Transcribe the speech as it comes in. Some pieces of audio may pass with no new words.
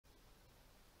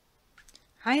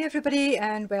Hi everybody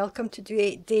and welcome to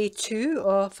day 2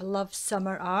 of Love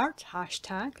Summer Art,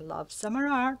 hashtag Love Summer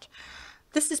Art.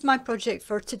 This is my project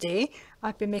for today.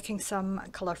 I've been making some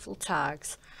colourful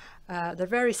tags. They're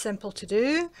very simple to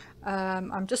do.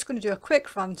 I'm just going to do a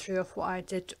quick run through of what I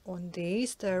did on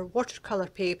these. They're watercolour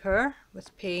paper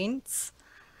with paints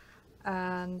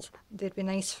and they'd be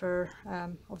nice for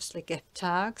obviously gift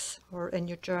tags or in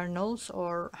your journals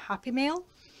or happy mail.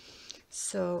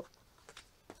 So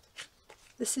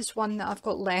this is one that I've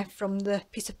got left from the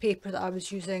piece of paper that I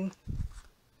was using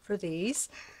for these.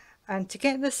 And to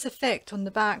get this effect on the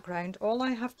background, all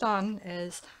I have done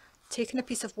is taken a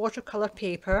piece of watercolour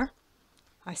paper.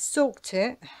 I soaked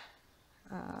it.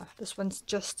 This one's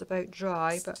just about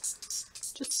dry, but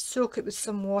just soak it with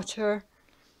some water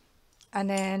and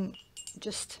then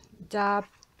just dab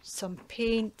some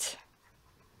paint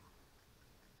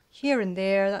here and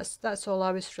there. That's all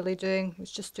I was really doing,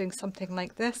 was just doing something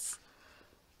like this.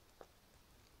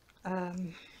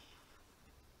 And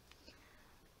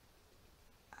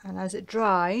as it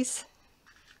dries,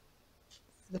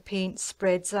 the paint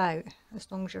spreads out.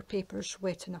 As long as your paper's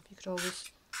wet enough, you could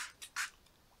always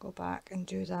go back and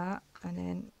do that, and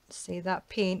then see that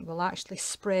paint will actually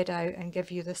spread out and give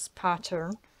you this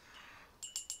pattern.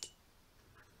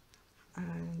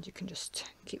 And you can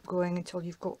just keep going until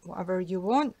you've got whatever you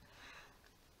want.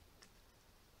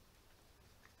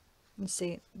 And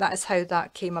see, that is how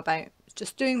that came about.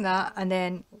 Just doing that, and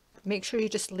then make sure you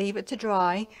just leave it to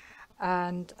dry,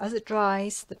 and as it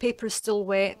dries, the paper is still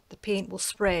wet, the paint will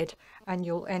spread and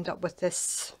you'll end up with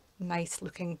this nice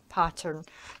looking pattern.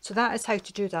 So that is how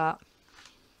to do that.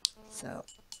 So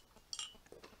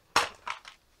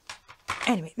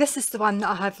anyway, this is the one that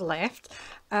I have left.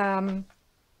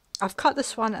 I've cut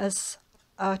this one as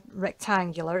a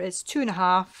rectangular. It's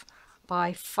 2.5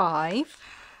 by 5.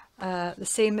 The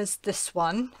same as this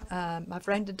one. I've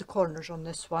rounded the corners on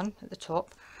this one at the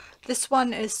top. This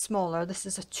one is smaller. This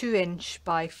is a 2"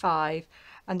 by 5,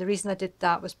 and the reason I did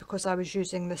that was because I was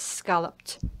using this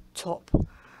scalloped top,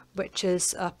 which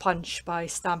is a punch by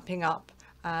Stampin' Up,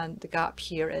 and the gap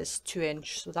here is 2",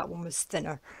 so that one was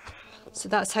thinner. So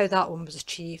that's how that one was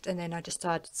achieved, and then I just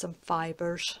added some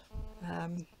fibres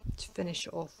to finish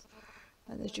it off.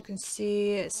 And as you can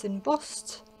see, it's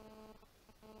embossed.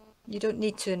 You don't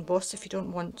need to emboss if you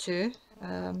don't want to.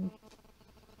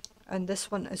 And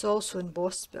this one is also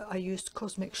embossed, but I used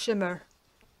Cosmic Shimmer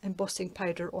embossing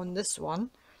powder on this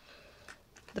one.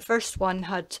 The first one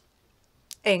had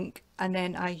ink, and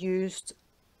then I used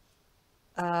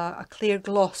a clear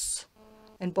gloss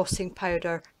embossing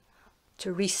powder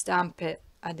to restamp it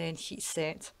and then heat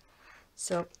set.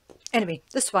 So anyway,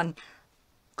 this one,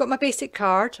 got my basic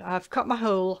card. I've cut the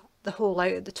hole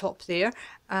out at the top there,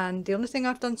 and the only thing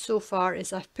I've done so far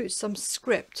is I've put some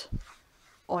script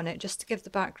on it just to give the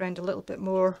background a little bit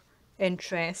more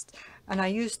interest, and I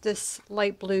used this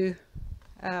light blue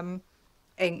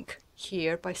ink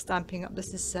here by Stampin' Up.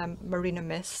 This is Marina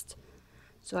Mist,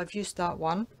 so I've used that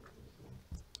one,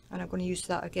 and I'm going to use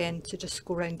that again to just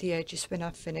go around the edges when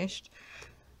I've finished.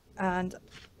 And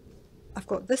I've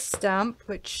got this stamp,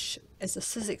 which is a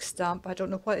Sizzix stamp. I don't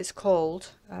know what it's called,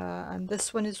 and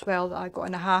this one as well that I got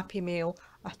in a happy mail.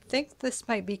 I think this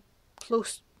might be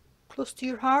close to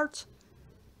your heart.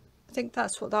 I think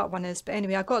that's what that one is, but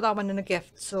anyway, I got that one in a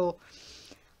gift, so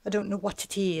I don't know what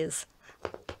it is.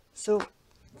 So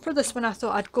for this one, I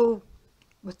thought I'd go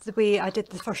with the way I did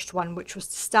the first one, which was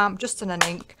to stamp just in an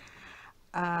ink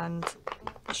and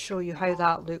show you how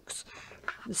that looks.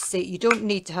 See, you don't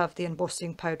need to have the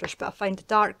embossing powders, but I find the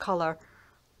dark colour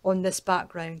on this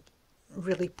background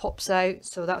really pops out,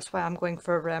 so that's why I'm going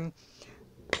for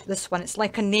this one. It's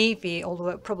like a navy, although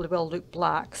it probably will look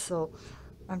black. So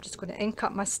I'm just going to ink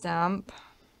up my stamp.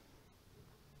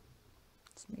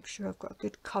 Let's make sure I've got a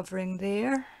good covering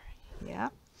there. Yeah.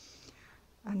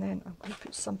 And then I'm going to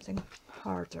put something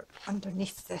harder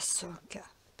underneath this so I get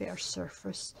a better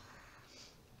surface.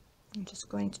 I'm just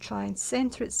going to try and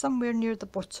centre it somewhere near the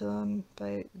bottom,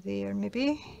 about there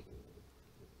maybe.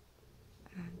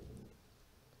 And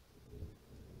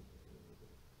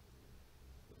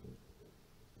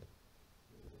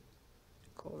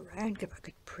go around, give it a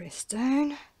good press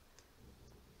down.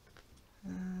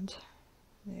 And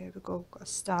there we go, got a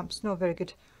stamp. It's not very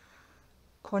good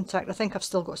contact. I think I've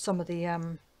still got some of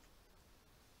the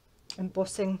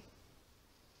embossing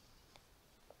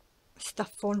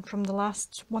stuff on from the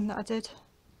last one that I did,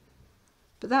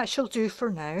 but that shall do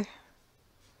for now.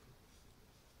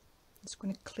 Just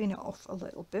going to clean it off a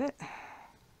little bit,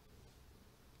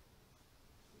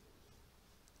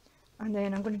 and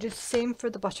then I'm going to do the same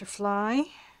for the butterfly.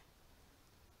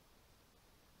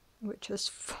 which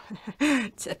is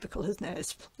typical, isn't it?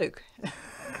 It's, look,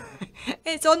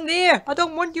 it's on there. I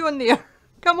don't want you on there.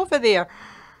 Come over there.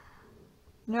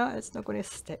 No, it's not going to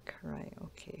stick. Right,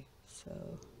 okay.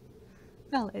 So,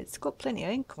 well, it's got plenty of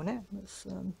ink on it. Let's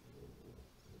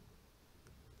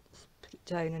put it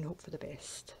down and hope for the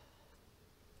best.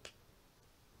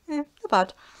 Yeah, not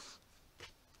bad.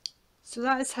 So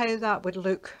that is how that would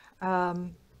look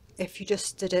if you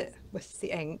just did it with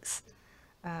the inks.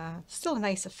 Still a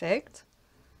nice effect.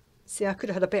 See, I could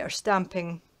have had a better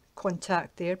stamping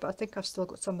contact there, but I think I've still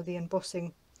got some of the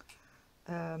embossing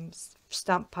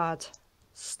stamp pad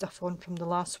stuff on from the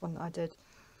last one that I did.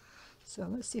 So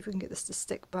let's see if we can get this to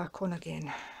stick back on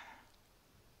again.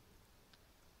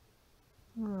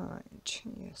 Right,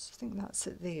 yes, I think that's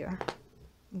it there.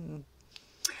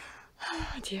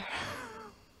 Oh dear.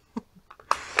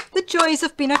 The joys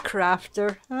of being a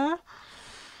crafter, huh?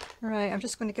 Right, I'm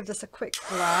just going to give this a quick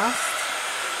blast.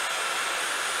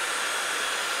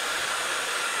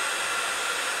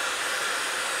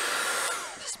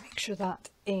 Just make sure that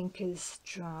ink is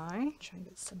dry. Try and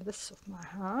get some of this off my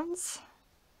hands.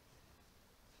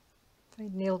 The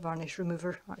nail varnish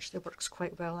remover actually works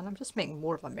quite well, and I'm just making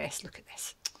more of a mess. Look at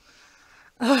this.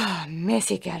 Ah,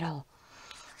 messy girl.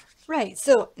 Right,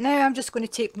 so now I'm just going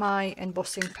to take my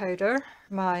embossing powder,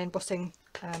 my embossing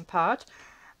pad,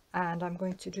 and I'm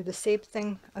going to do the same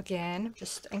thing again,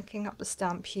 just inking up the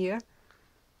stamp here.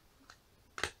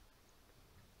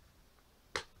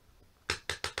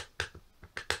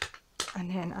 And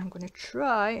then I'm going to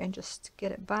try and just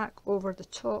get it back over the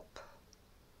top.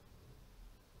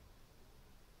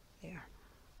 There.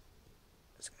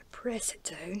 Just going to press it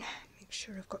down, make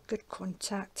sure I've got good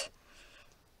contact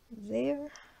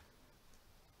there.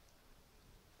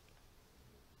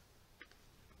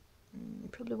 You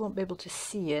probably won't be able to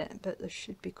see it, but there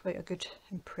should be quite a good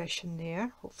impression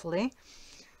there, hopefully.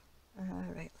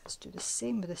 Right, let's do the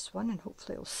same with this one, and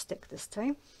hopefully it'll stick this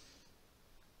time.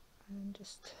 And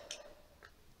just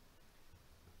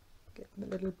get my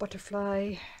little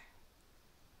butterfly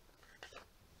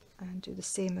and do the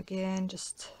same again,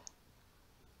 just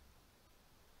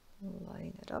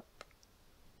line it up.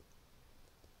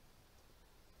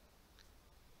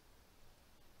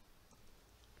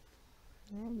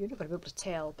 You're not going to be able to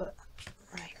tell, but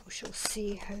right, we shall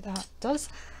see how that does.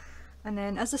 And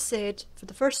then, as I said, for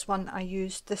the first one I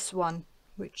used this one,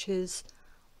 which is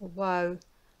Wow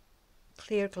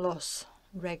Clear Gloss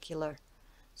Regular.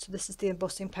 So this is the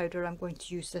embossing powder I'm going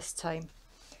to use this time.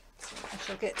 So I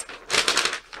shall get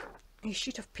a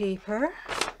sheet of paper,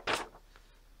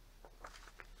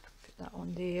 put that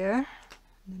on there, and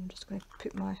then I'm just going to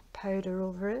put my powder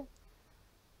over it.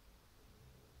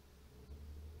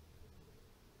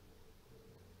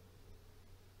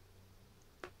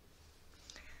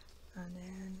 And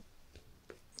then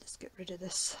just get rid of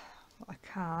this, what I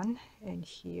can, in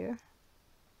here.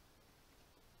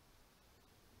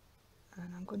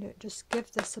 And I'm going to just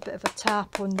give this a bit of a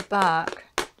tap on the back,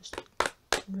 just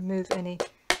remove any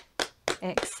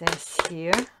excess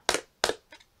here.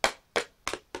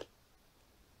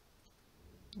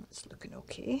 That's looking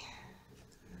okay.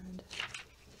 And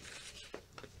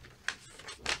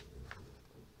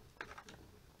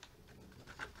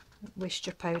waste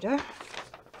your powder.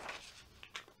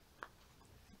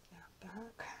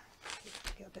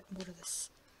 Get a bit more of this.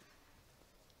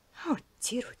 Oh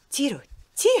dear, oh dear, oh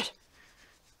dear.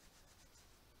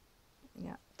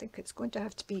 Yeah, I think it's going to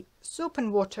have to be soap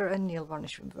and water and nail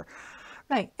varnish remover.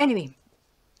 Right, anyway,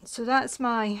 so that's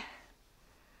my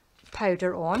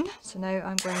powder on. So now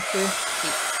I'm going to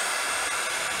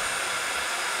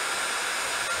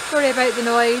sorry about the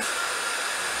noise.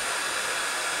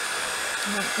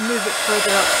 I'm going to move it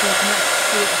further up so I can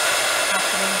see it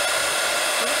happening.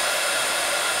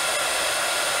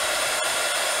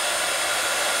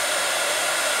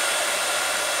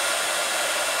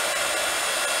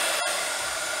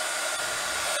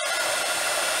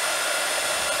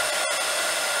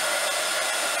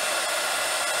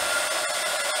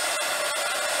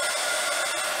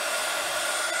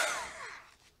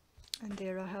 And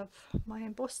there I have my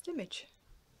embossed image.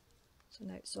 So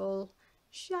now it's all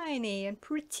shiny and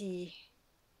pretty.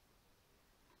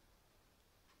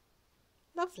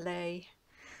 Lovely.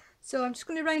 So I'm just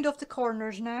going to round off the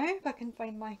corners now, if I can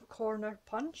find my corner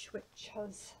punch, which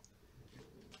has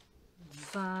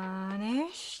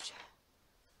vanished.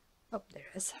 Oh, there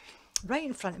it is. Right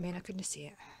in front of me and I couldn't see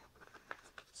it.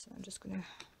 So I'm just going to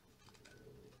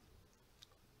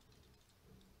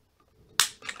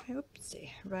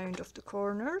oopsie, round off the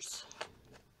corners.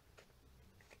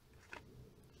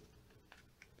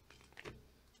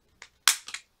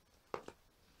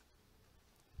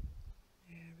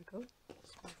 There we Oh,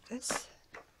 let's move this.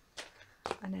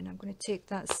 And then I'm going to take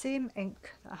that same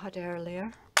ink that I had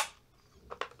earlier,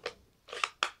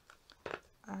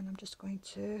 and I'm just going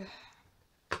to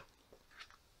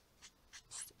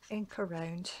ink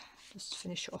around, just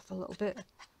finish it off a little bit,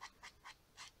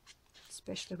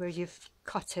 especially where you've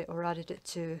cut it or added it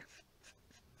to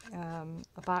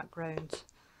a background.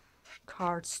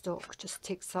 Cardstock just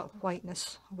takes that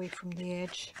whiteness away from the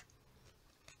edge.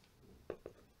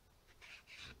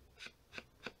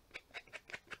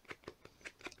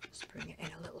 Just bring it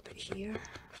in a little bit here.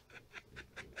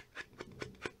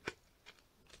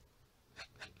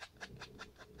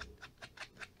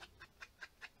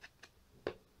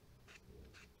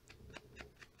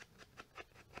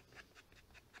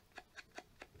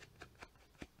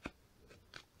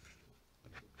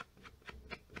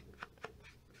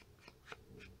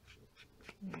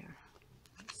 There,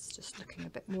 it's just looking a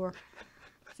bit more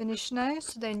finished now.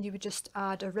 So then you would just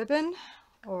add a ribbon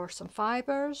or some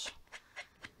fibres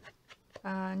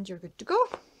and you're good to go.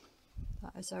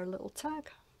 That is our little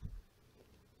tag.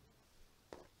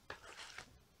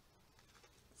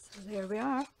 So there we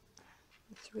are,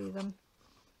 the three of them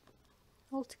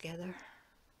all together.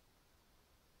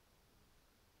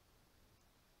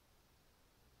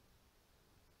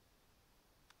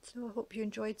 So I hope you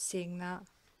enjoyed seeing that.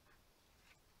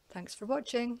 Thanks for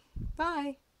watching.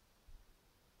 Bye.